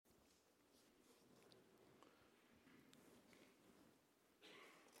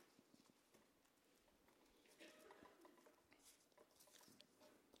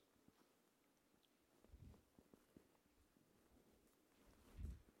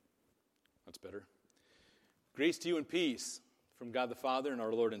That's better. Grace to you and peace from God the Father and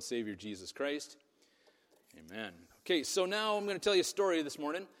our Lord and Savior Jesus Christ. Amen. Okay, so now I'm going to tell you a story this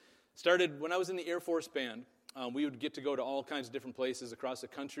morning. Started when I was in the Air Force Band. We would get to go to all kinds of different places across the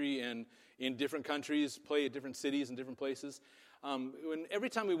country and in different countries, play at different cities and different places. Every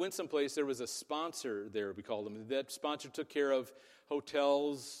time we went someplace, there was a sponsor there, we called them. That sponsor took care of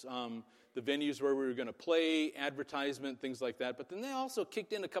hotels, the venues where we were going to play, advertisement, things like that. But then they also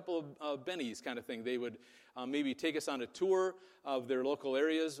kicked in a couple of bennies kind of thing. They would maybe take us on a tour of their local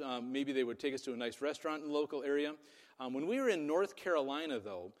areas. Maybe they would take us to a nice restaurant in the local area. When we were in North Carolina,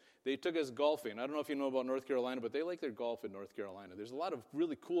 though, they took us golfing. I don't know if you know about North Carolina, but they like their golf in North Carolina. There's a lot of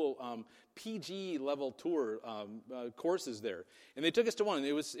really cool PG-level tour courses there. And they took us to one.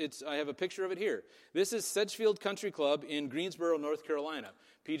 I have a picture of it here. This is Sedgefield Country Club in Greensboro, North Carolina.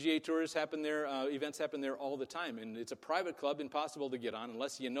 PGA tours happen there, events happen there all the time. And it's a private club, impossible to get on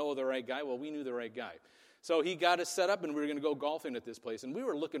unless you know the right guy. Well, we knew the right guy. So he got us set up, and we were going to go golfing at this place. And we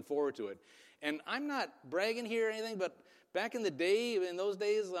were looking forward to it. And I'm not bragging here or anything, but back in the day, in those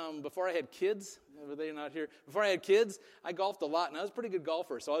days, before I had kids, were they not here? Before I had kids, I golfed a lot, and I was a pretty good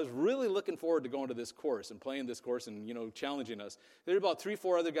golfer. So I was really looking forward to going to this course and playing this course and, challenging us. There were about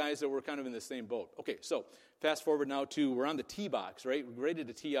 3-4 other guys that were kind of in the same boat. Okay, so fast forward now to, we're on the tee box, right? We're ready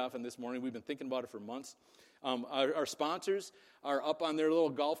to tee off on this morning. We've been thinking about it for months. Our sponsors are up on their little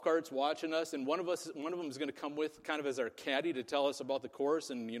golf carts watching us, and one of them is going to come with kind of as our caddy to tell us about the course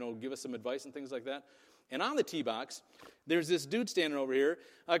and, give us some advice and things like that. And on the tee box, there's this dude standing over here.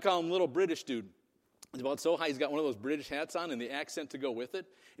 I call him Little British Dude. He's about so high, he's got one of those British hats on and the accent to go with it.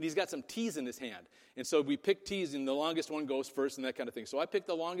 And he's got some tees in his hand. And so we pick tees, and the longest one goes first and that kind of thing. So I pick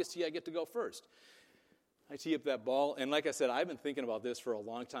the longest tee, I get to go first. I tee up that ball, and like I said, I've been thinking about this for a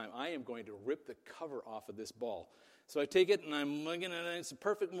long time. I am going to rip the cover off of this ball. So I take it, and I'm looking at it. It's a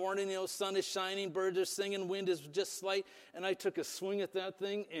perfect morning, sun is shining, birds are singing, wind is just slight. And I took a swing at that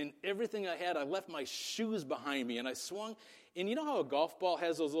thing, and everything I had, I left my shoes behind me, and I swung. And you know how a golf ball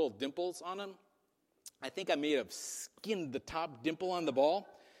has those little dimples on them? I think I may have skinned the top dimple on the ball,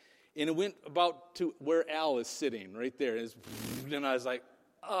 and it went about to where Al is sitting, right there. And I was like,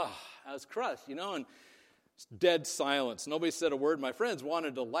 I was crushed, and dead silence. Nobody said a word. My friends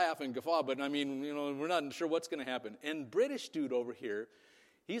wanted to laugh and guffaw, but we're not sure what's going to happen. And British dude over here,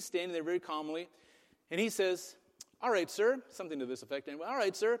 he's standing there very calmly, and he says, "All right, sir," something to this effect anyway. "All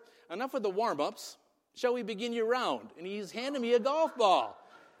right, sir, enough with the warm-ups. Shall we begin your round?" And he's handing me a golf ball.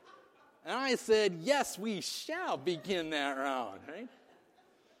 And I said, "Yes, we shall begin that round," right?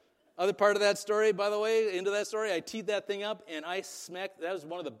 Other part of that story, by the way, into that story, I teed that thing up, and I smacked. That was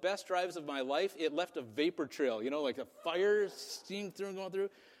one of the best drives of my life. It left a vapor trail, like a fire steam through and going through.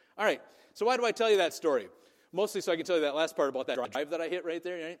 All right, so why do I tell you that story? Mostly so I can tell you that last part about that drive that I hit right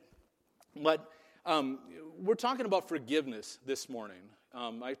there, right? But we're talking about forgiveness this morning.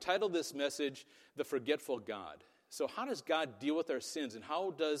 I titled this message, "The Forgetful God." So how does God deal with our sins, and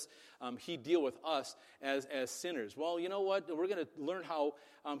how does he deal with us as sinners? Well, you know what? We're going to learn how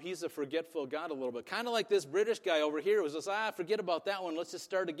he's a forgetful God a little bit. Kind of like this British guy over here was just, forget about that one. Let's just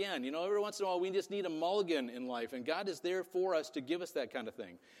start again. Every once in a while we just need a mulligan in life, and God is there for us to give us that kind of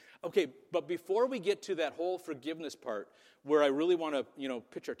thing. Okay, but before we get to that whole forgiveness part, where I really want to,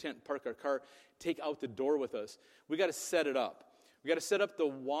 pitch our tent, park our car, take out the door with us, we got to set it up. We got to set up the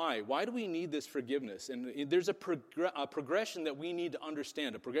why. Why do we need this forgiveness? And there's a progression that we need to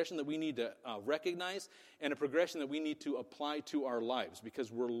understand, a progression that we need to recognize, and a progression that we need to apply to our lives.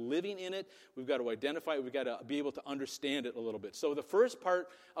 Because we're living in it, we've got to identify it, we've got to be able to understand it a little bit. So the first part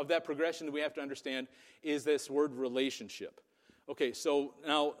of that progression that we have to understand is this word relationship. Okay, so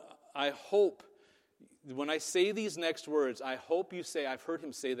now I hope, when I say these next words, I hope you say, "I've heard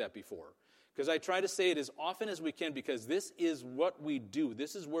him say that before." Because I try to say it as often as we can, because this is what we do.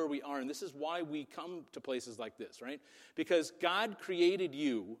 This is where we are, and this is why we come to places like this, right? Because God created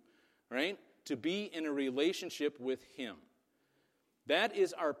you, right, to be in a relationship with him. That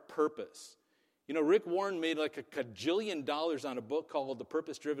is our purpose. Rick Warren made like a cajillion dollars on a book called The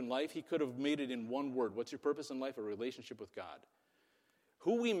Purpose-Driven Life. He could have made it in one word. What's your purpose in life? A relationship with God.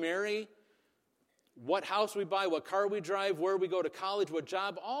 Who we marry, what house we buy, what car we drive, where we go to college, what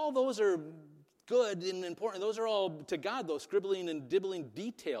job, all those are good and important. Those are all, to God, those scribbling and dibbling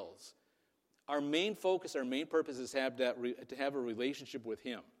details. Our main focus, our main purpose is to have a relationship with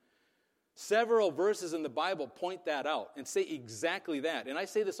him. Several verses in the Bible point that out and say exactly that. And I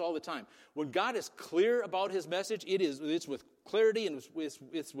say this all the time. When God is clear about his message, it's with clarity and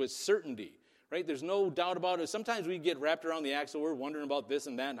it's with certainty. right? There's no doubt about it. Sometimes we get wrapped around the axle. We're wondering about this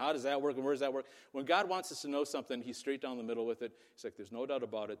and that, and how does that work, and where does that work? When God wants us to know something, he's straight down the middle with it. He's like, there's no doubt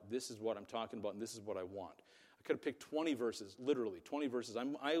about it. This is what I'm talking about, and this is what I want. I could have picked 20 verses, literally 20 verses.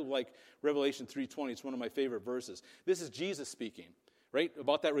 I like Revelation 3:20. It's one of my favorite verses. This is Jesus speaking, right,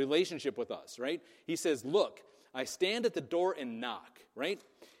 about that relationship with us, right? He says, look, I stand at the door and knock, right?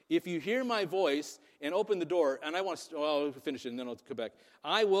 If you hear my voice and open the door, and I'll finish it and then I'll come back.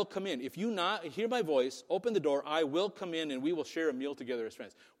 I will come in. If you hear my voice, open the door, I will come in and we will share a meal together as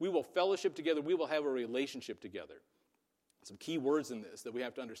friends. We will fellowship together. We will have a relationship together. Some key words in this that we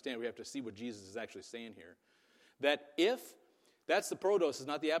have to understand. We have to see what Jesus is actually saying here. That if, that's the prodosis,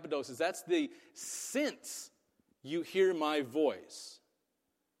 not the apodosis, that's the since you hear my voice,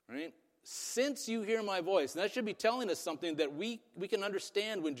 right? Since you hear my voice. And that should be telling us something that we can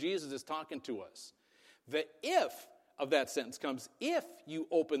understand when Jesus is talking to us. The if of that sentence comes, if you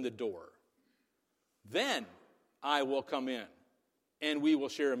open the door, then I will come in and we will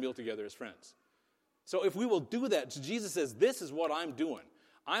share a meal together as friends. So if we will do that, Jesus says, this is what I'm doing.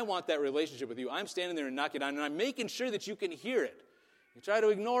 I want that relationship with you. I'm standing there and knocking on, and I'm making sure that you can hear it. You try to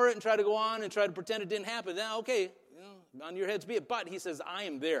ignore it and try to go on and try to pretend it didn't happen. Now, okay, on your heads be it. But he says, I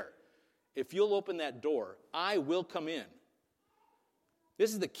am there. If you'll open that door, I will come in.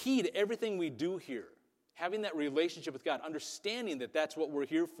 This is the key to everything we do here. Having that relationship with God, understanding that that's what we're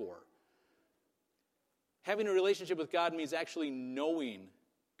here for. Having a relationship with God means actually knowing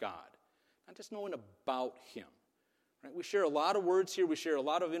God, not just knowing about him. Right? We share a lot of words here, we share a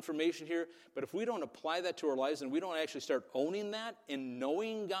lot of information here, but if we don't apply that to our lives and we don't actually start owning that and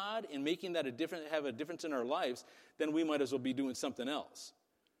knowing God and making that have a difference in our lives, then we might as well be doing something else.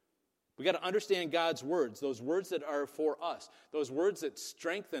 We got to understand God's words, those words that are for us, those words that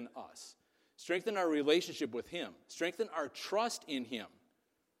strengthen us, strengthen our relationship with him, strengthen our trust in him,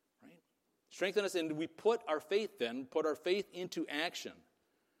 right? Strengthen us, and we put our faith into action.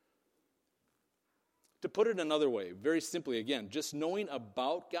 To put it another way, very simply again, just knowing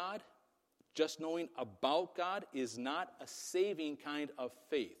about God is not a saving kind of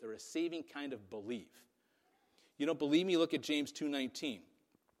faith or a saving kind of belief. You don't believe me? Look at James 2:19.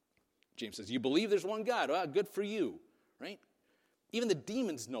 James says, you believe there's one God. Well, good for you, right? Even the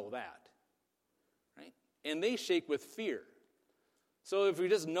demons know that, right? And they shake with fear. So if we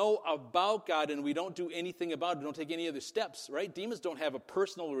just know about God and we don't do anything about it, don't take any other steps, right? Demons don't have a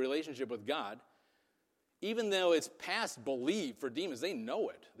personal relationship with God. Even though it's past belief for demons, they know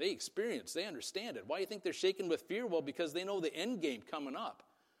it. They experience, they understand it. Why do you think they're shaken with fear? Well, because they know the end game coming up.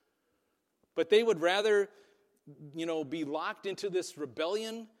 But they would rather, be locked into this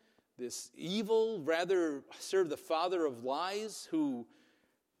rebellion, this evil, rather serve the father of lies, who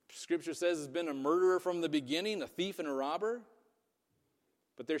Scripture says has been a murderer from the beginning, a thief and a robber.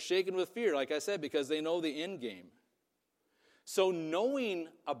 But they're shaken with fear, like I said, because they know the end game. So knowing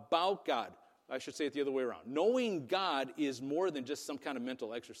about God, I should say it the other way around. Knowing God is more than just some kind of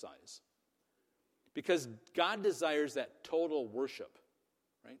mental exercise. Because God desires that total worship,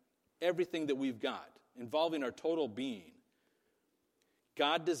 right? Everything that we've got, involving our total being.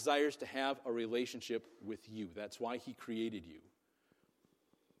 God desires to have a relationship with you. That's why he created you.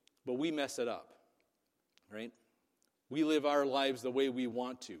 But we mess it up, right? We live our lives the way we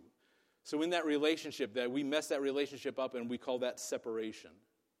want to. So in that relationship, that we mess that relationship up, and we call that separation.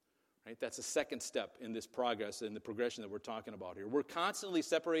 Right? That's the second step in this progress, in the progression that we're talking about here. We're constantly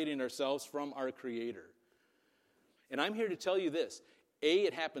separating ourselves from our Creator. And I'm here to tell you this. A,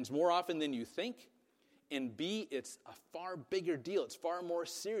 it happens more often than you think. And B, it's a far bigger deal. It's far more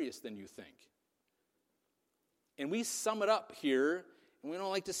serious than you think. And we sum it up here, and we don't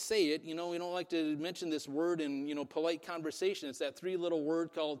like to say it. We don't like to mention this word in, polite conversation. It's that three-little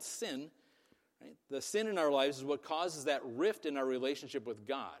word called sin. Right? The sin in our lives is what causes that rift in our relationship with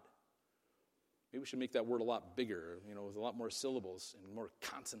God. Maybe we should make that word a lot bigger, with a lot more syllables and more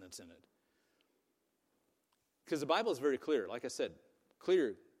consonants in it. Because the Bible is very clear. Like I said,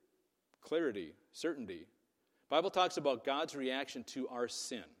 clarity, certainty. The Bible talks about God's reaction to our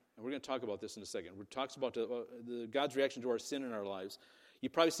sin. And we're going to talk about this in a second. It talks about God's reaction to our sin in our lives.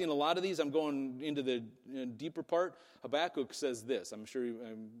 You've probably seen a lot of these. I'm going into the deeper part. Habakkuk says this. I'm sure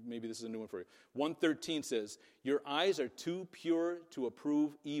maybe this is a new one for you. 1:13 says, your eyes are too pure to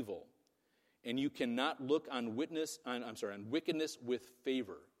approve evil, and you cannot look on wickedness with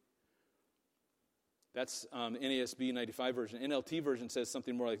favor. That's NASB 95 version. NLT version says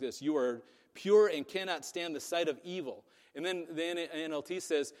something more like this. You are pure and cannot stand the sight of evil. And then the NLT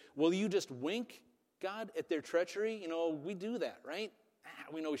says, will you just wink, God, at their treachery? We do that, right?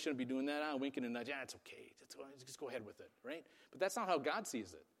 We know we shouldn't be doing that. Winking and nudging. It's okay. Just go ahead with it, right? But that's not how God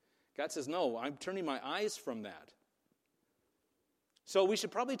sees it. God says, no, I'm turning my eyes from that. So we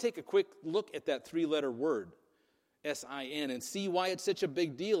should probably take a quick look at that three-letter word, S-I-N, and see why it's such a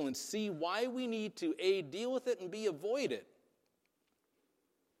big deal, and see why we need to, A, deal with it, and B, avoid it.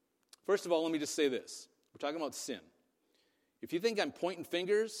 First of all, let me just say this. We're talking about sin. If you think I'm pointing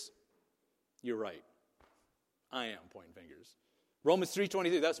fingers, you're right. I am pointing fingers. Romans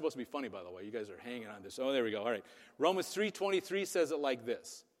 3:23, that's supposed to be funny, by the way. You guys are hanging on this. Oh, there we go. All right. Romans 3:23 says it like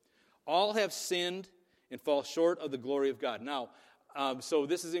this. All have sinned and fall short of the glory of God. Now, so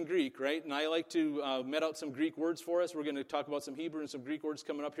this is in Greek, right? And I like to met out some Greek words for us. We're going to talk about some Hebrew and some Greek words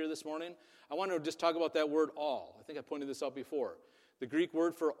coming up here this morning. I want to just talk about that word all. I think I pointed this out before. The Greek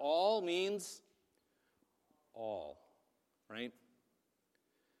word for all means all, right?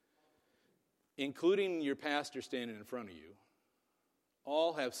 Including your pastor standing in front of you.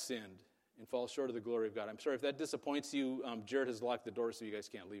 All have sinned and fall short of the glory of God. I'm sorry if that disappoints you. Jared has locked the door so you guys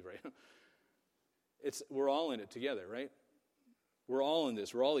can't leave, right? We're all in it together, right? We're all in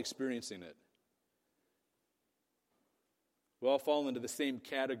this. We're all experiencing it. We all fall into the same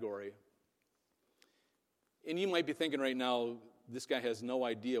category. And you might be thinking right now, this guy has no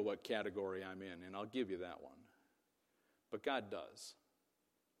idea what category I'm in, and I'll give you that one. But God does.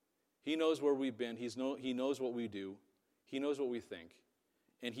 He knows where we've been. He knows what we do. He knows what we think.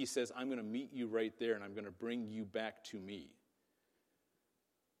 And he says, I'm going to meet you right there, and I'm going to bring you back to me.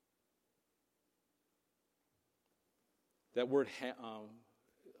 That word,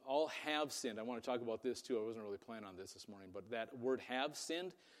 all have sinned. I want to talk about this too. I wasn't really planning on this morning, but that word have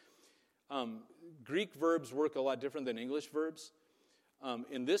sinned. Greek verbs work a lot different than English verbs.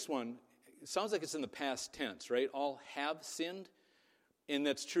 In this one, it sounds like it's in the past tense, right? All have sinned. And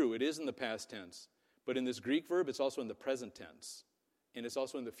that's true. It is in the past tense. But in this Greek verb, it's also in the present tense. And it's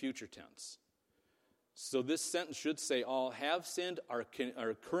also in the future tense. So this sentence should say, all have sinned, are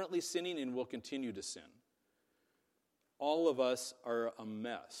currently sinning, and will continue to sin. All of us are a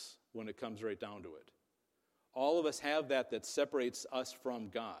mess when it comes right down to it. All of us have that separates us from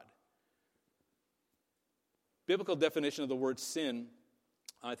God. Biblical definition of the word sin,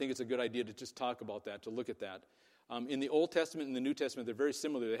 I think it's a good idea to just talk about that, to look at that. In the Old Testament and the New Testament, they're very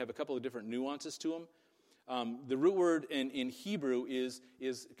similar. They have a couple of different nuances to them. The root word in Hebrew is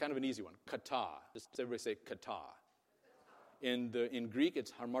kind of an easy one, kata. Just everybody say kata. In Greek,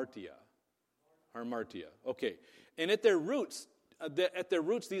 it's harmartia. Harmartia. Okay. And at their roots,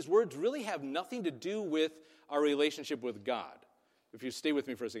 these words really have nothing to do with our relationship with God. If you stay with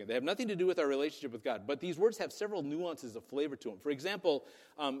me for a second, they have nothing to do with our relationship with God. But these words have several nuances of flavor to them. For example,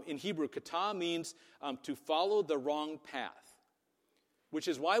 in Hebrew, kata means to follow the wrong path. Which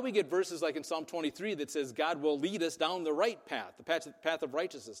is why we get verses like in Psalm 23 that says God will lead us down the right path, the path of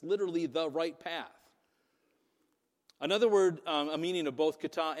righteousness, literally the right path. Another word, a meaning of both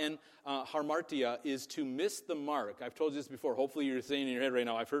kata and harmartia, is to miss the mark. I've told you this before. Hopefully you're saying in your head right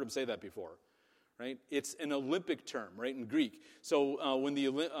now, I've heard him say that before. Right? It's an Olympic term, right, in Greek. So when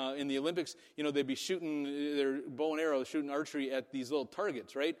in the Olympics, they'd be shooting their bow and arrow, shooting archery at these little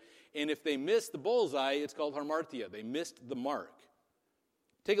targets, right? And if they miss the bullseye, it's called harmartia. They missed the mark.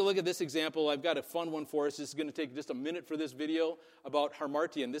 Take a look at this example. I've got a fun one for us. This is going to take just a minute for this video about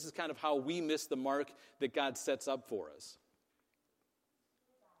harmartia. And this is kind of how we miss the mark that God sets up for us.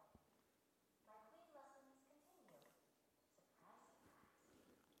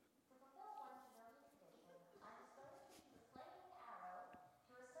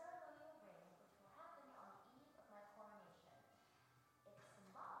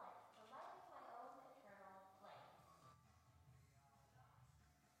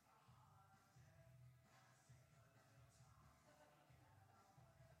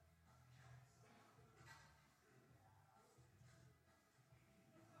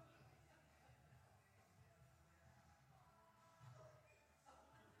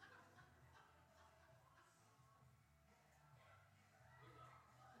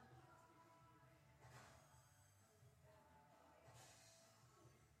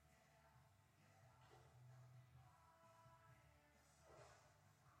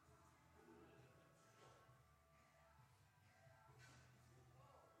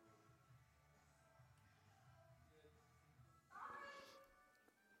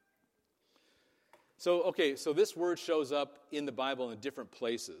 So this word shows up in the Bible in different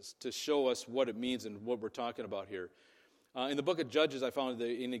places to show us what it means and what we're talking about here. In the book of Judges, I found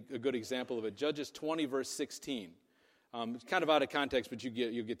a good example of it. Judges 20, verse 16. It's kind of out of context, but you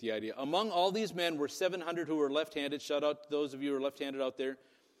get the idea. Among all these men were 700 who were left-handed. Shout out to those of you who are left-handed out there.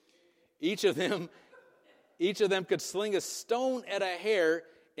 Each of them could sling a stone at a hair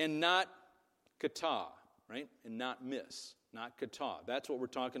and not kata, right? And not miss. not kata. That's what we're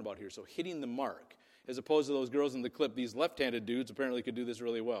talking about here. So hitting the mark, as opposed to those girls in the clip, these left-handed dudes apparently could do this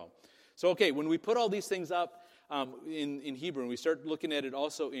really well. So, okay, when we put all these things up in Hebrew, and we start looking at it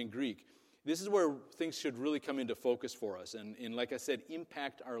also in Greek, this is where things should really come into focus for us and like I said,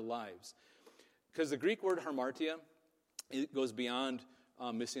 impact our lives. Because the Greek word hamartia, it goes beyond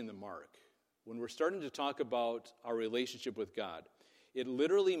missing the mark. When we're starting to talk about our relationship with God, it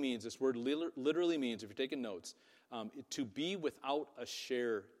literally means, this word literally means, if you're taking notes, to be without a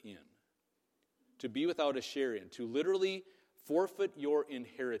share in. To be without a share in. To literally forfeit your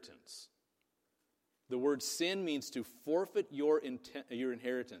inheritance. The word sin means to forfeit your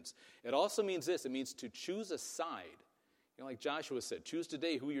inheritance. It also means this. It means to choose a side. You know, like Joshua said, choose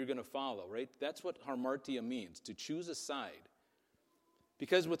today who you're going to follow, right? That's what hamartia means, to choose a side.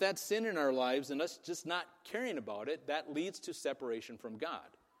 Because with that sin in our lives and us just not caring about it, that leads to separation from God.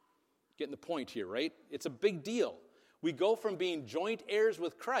 Getting the point here, right? It's a big deal. We go from being joint heirs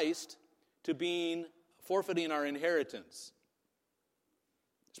with Christ to being forfeiting our inheritance.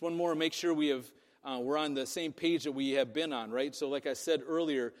 Just one more, make sure we're on the same page that we have been on, right? So like I said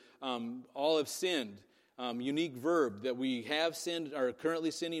earlier, all have sinned. Unique verb that we have sinned, are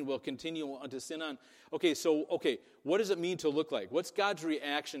currently sinning, will continue to sin on. Okay, what does it mean to look like? What's God's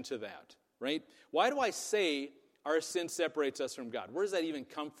reaction to that, right? Why do I say our sin separates us from God? Where does that even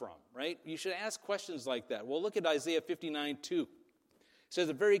come from, right? You should ask questions like that. Well, look at Isaiah 59:2. It says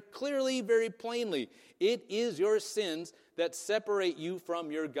it very clearly, very plainly. It is your sins that separate you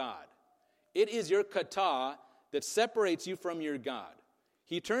from your God. It is your kata that separates you from your God.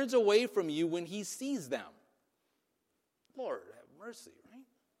 He turns away from you when he sees them. Lord, have mercy, right?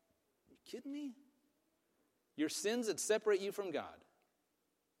 Are you kidding me? Your sins that separate you from God.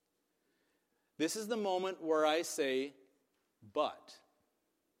 This is the moment where I say, but.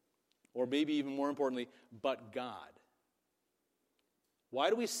 Or maybe even more importantly, but God. Why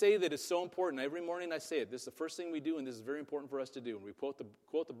do we say that it's so important? Every morning I say it. This is the first thing we do, and this is very important for us to do. And we quote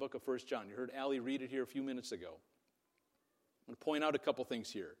the book of 1 John. You heard Allie read it here a few minutes ago. I'm going to point out a couple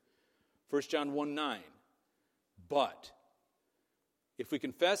things here. 1 John 1:9. But if we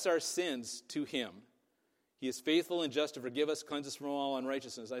confess our sins to him, he is faithful and just to forgive us, cleanse us from all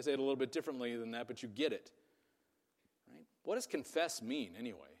unrighteousness. I say it a little bit differently than that, but you get it. Right? What does confess mean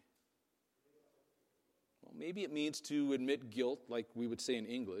anyway? Well, maybe it means to admit guilt, like we would say in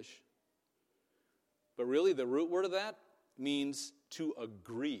English. But really, the root word of that means to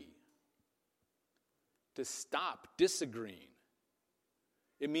agree. To stop disagreeing.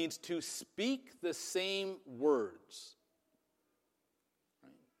 It means to speak the same words.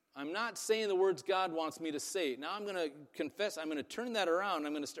 Right? I'm not saying the words God wants me to say. Now I'm going to confess, I'm going to turn that around.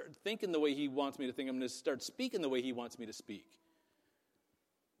 I'm going to start thinking the way he wants me to think. I'm going to start speaking the way he wants me to speak.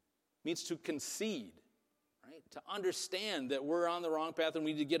 It means to concede. Right? To understand that we're on the wrong path and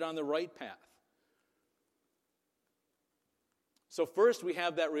we need to get on the right path. So first, we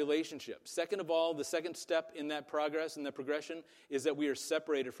have that relationship. Second of all, the second step in that progress, in that progression, is that we are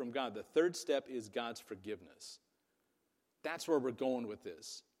separated from God. The third step is God's forgiveness. That's where we're going with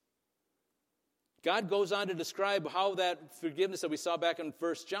this. God goes on to describe how that forgiveness that we saw back in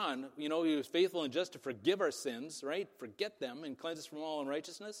 1 John, he was faithful and just to forgive our sins, right? Forget them and cleanse us from all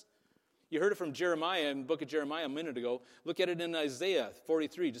unrighteousness. You heard it from Jeremiah in the book of Jeremiah a minute ago. Look at it in Isaiah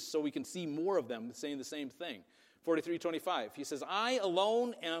 43, just so we can see more of them saying the same thing. 43:25. He says, I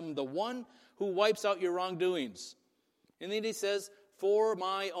alone am the one who wipes out your wrongdoings. And then he says, for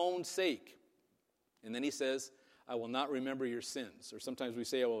my own sake. And then he says, I will not remember your sins. Or sometimes we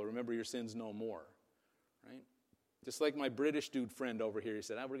say, I will remember your sins no more. Right? Just like my British dude friend over here, he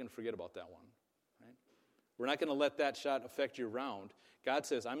said, we're going to forget about that one. Right? We're not going to let that shot affect your round. God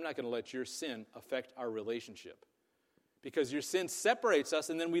says, I'm not going to let your sin affect our relationship. Because your sin separates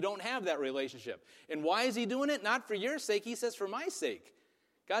us, and then we don't have that relationship. And why is he doing it? Not for your sake. He says, for my sake.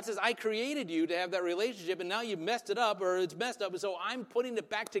 God says, I created you to have that relationship, and now you've messed it up, or it's messed up, and so I'm putting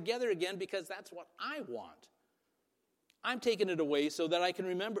it back together again because that's what I want. I'm taking it away so that I can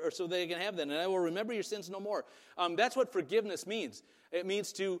remember, or so that I can have that, and I will remember your sins no more. That's what forgiveness means. It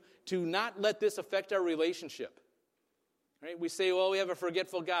means to not let this affect our relationship. Right? We say, well, we have a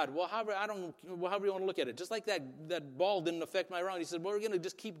forgetful God. Well, however you want to look at it. Just like that ball didn't affect my round. He said, well, we're going to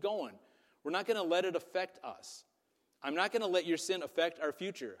just keep going. We're not going to let it affect us. I'm not going to let your sin affect our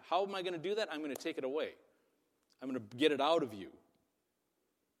future. How am I going to do that? I'm going to take it away. I'm going to get it out of you.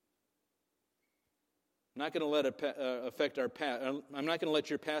 I'm not going to let it affect our past. I'm not going to let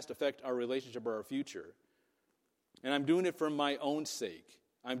your past affect our relationship or our future. And I'm doing it for my own sake.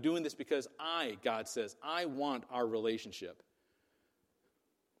 I'm doing this because God says, I want our relationship.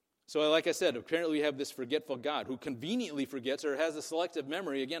 So like I said, apparently we have this forgetful God who conveniently forgets or has a selective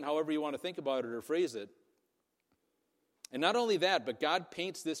memory, again, however you want to think about it or phrase it. And not only that, but God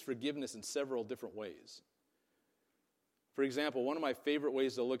paints this forgiveness in several different ways. For example, one of my favorite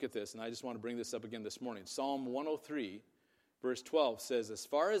ways to look at this, and I just want to bring this up again this morning, Psalm 103, verse 12 says, "As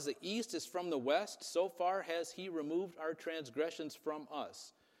far as the east is from the west, so far has he removed our transgressions from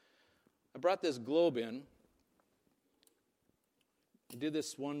us." I brought this globe in. I did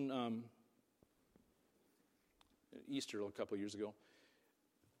this one Easter a couple years ago.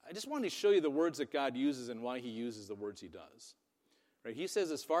 I just wanted to show you the words that God uses and why he uses the words he does. Right? He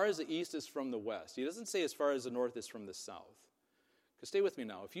says, as far as the east is from the west. He doesn't say as far as the north is from the south. Because stay with me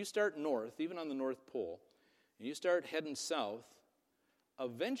now. If you start north, even on the North Pole, and you start heading south,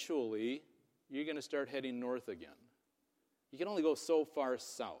 eventually you're going to start heading north again. You can only go so far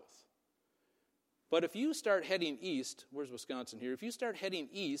south. But if you start heading east, where's Wisconsin here? If you start heading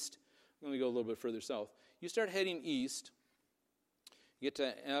east, I'm going to go a little bit further south. You start heading east, you get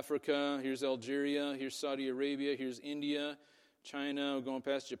to Africa, here's Algeria, here's Saudi Arabia, here's India, China, we're going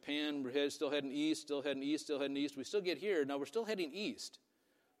past Japan, we're still heading east, still heading east, still heading east. We still get here, now we're still heading east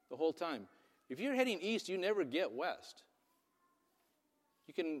the whole time. If you're heading east, you never get west.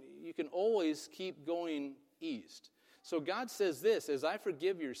 You can always keep going east. So God says this, as I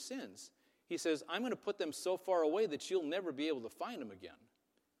forgive your sins, he says, I'm going to put them so far away that you'll never be able to find them again.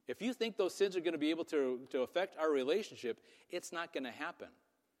 If you think those sins are going to be able to affect our relationship, it's not going to happen.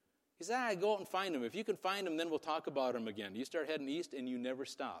 He says, go out and find them. If you can find them, then we'll talk about them again. You start heading east and you never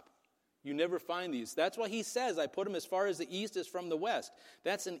stop. You never find these. That's why he says, I put them as far as the east is from the west.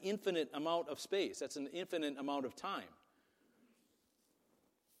 That's an infinite amount of space. That's an infinite amount of time.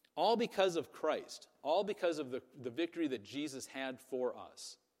 All because of Christ. All because of the victory that Jesus had for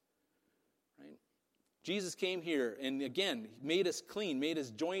us. Right? Jesus came here and again made us clean, made us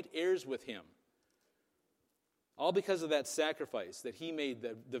joint heirs with him. All because of that sacrifice that he made,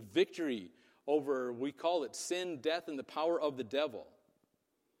 the victory over, we call it sin, death, and the power of the devil.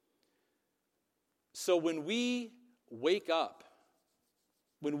 So when we wake up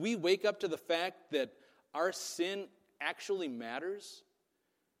to the fact that our sin actually matters,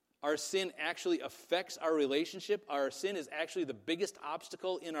 our sin actually affects our relationship, our sin is actually the biggest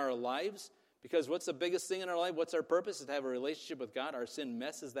obstacle in our lives, because what's the biggest thing in our life? What's our purpose? Is to have a relationship with God. Our sin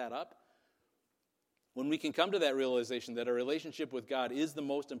messes that up. When we can come to that realization that our relationship with God is the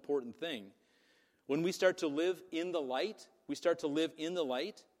most important thing, when we start to live in the light,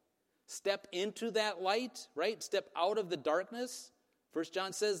 step into that light, right? Step out of the darkness. 1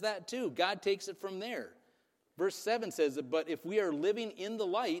 John says that too. God takes it from there. Verse 7 says, but if we are living in the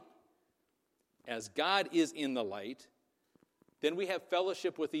light, as God is in the light, then we have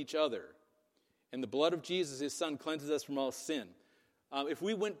fellowship with each other. And the blood of Jesus, his son, cleanses us from all sin. If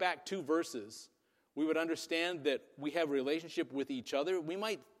we went back 2 verses, we would understand that we have a relationship with each other. We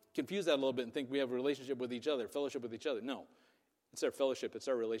might confuse that a little bit and think we have a relationship with each other, fellowship with each other. No, it's our fellowship. It's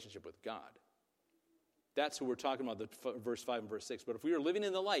our relationship with God. That's who we're talking about, verse 5 and verse 6. But if we are living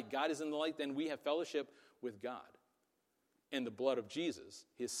in the light, God is in the light, then we have fellowship with God. And the blood of Jesus,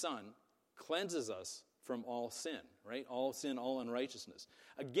 his son, cleanses us from all sin, right? All sin, all unrighteousness.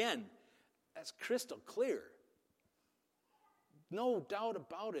 Again, that's crystal clear. No doubt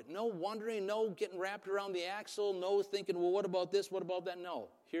about it. No wondering, no getting wrapped around the axle, no thinking, well, what about this, what about that? No,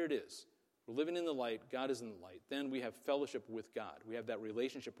 here it is. We're living in the light. God is in the light. Then we have fellowship with God. We have that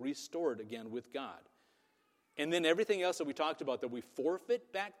relationship restored again with God. And then everything else that we talked about that we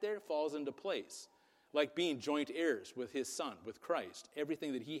forfeit back there falls into place. Like being joint heirs with his son, with Christ.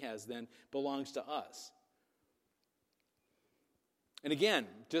 Everything that he has then belongs to us. And again,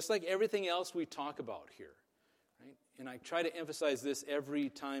 just like everything else we talk about here, right? And I try to emphasize this every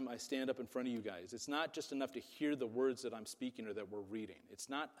time I stand up in front of you guys. It's not just enough to hear the words that I'm speaking or that we're reading. It's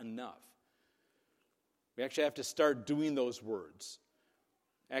not enough. We actually have to start doing those words.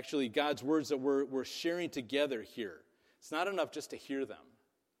 Actually, God's words that we're sharing together here. It's not enough just to hear them.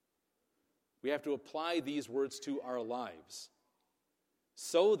 We have to apply these words to our lives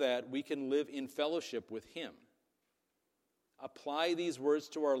so that we can live in fellowship with him. Apply these words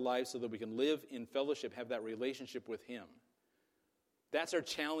to our lives so that we can live in fellowship, have that relationship with him. That's our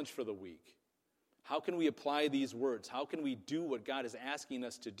challenge for the week. How can we apply these words? How can we do what God is asking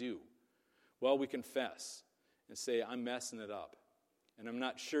us to do? Well, we confess and say, I'm messing it up. And I'm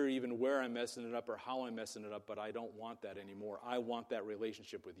not sure even where I'm messing it up or how I'm messing it up, but I don't want that anymore. I want that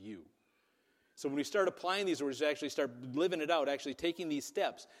relationship with you. So when we start applying these words, actually start living it out, actually taking these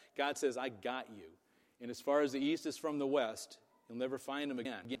steps, God says, I got you. And as far as the east is from the west, you'll never find them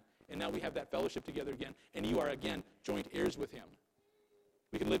again. And now we have that fellowship together again. And you are again joint heirs with him.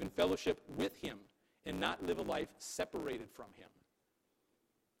 We can live in fellowship with him and not live a life separated from him.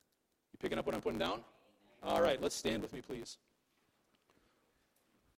 You picking up what I'm putting down? All right, let's stand with me, please.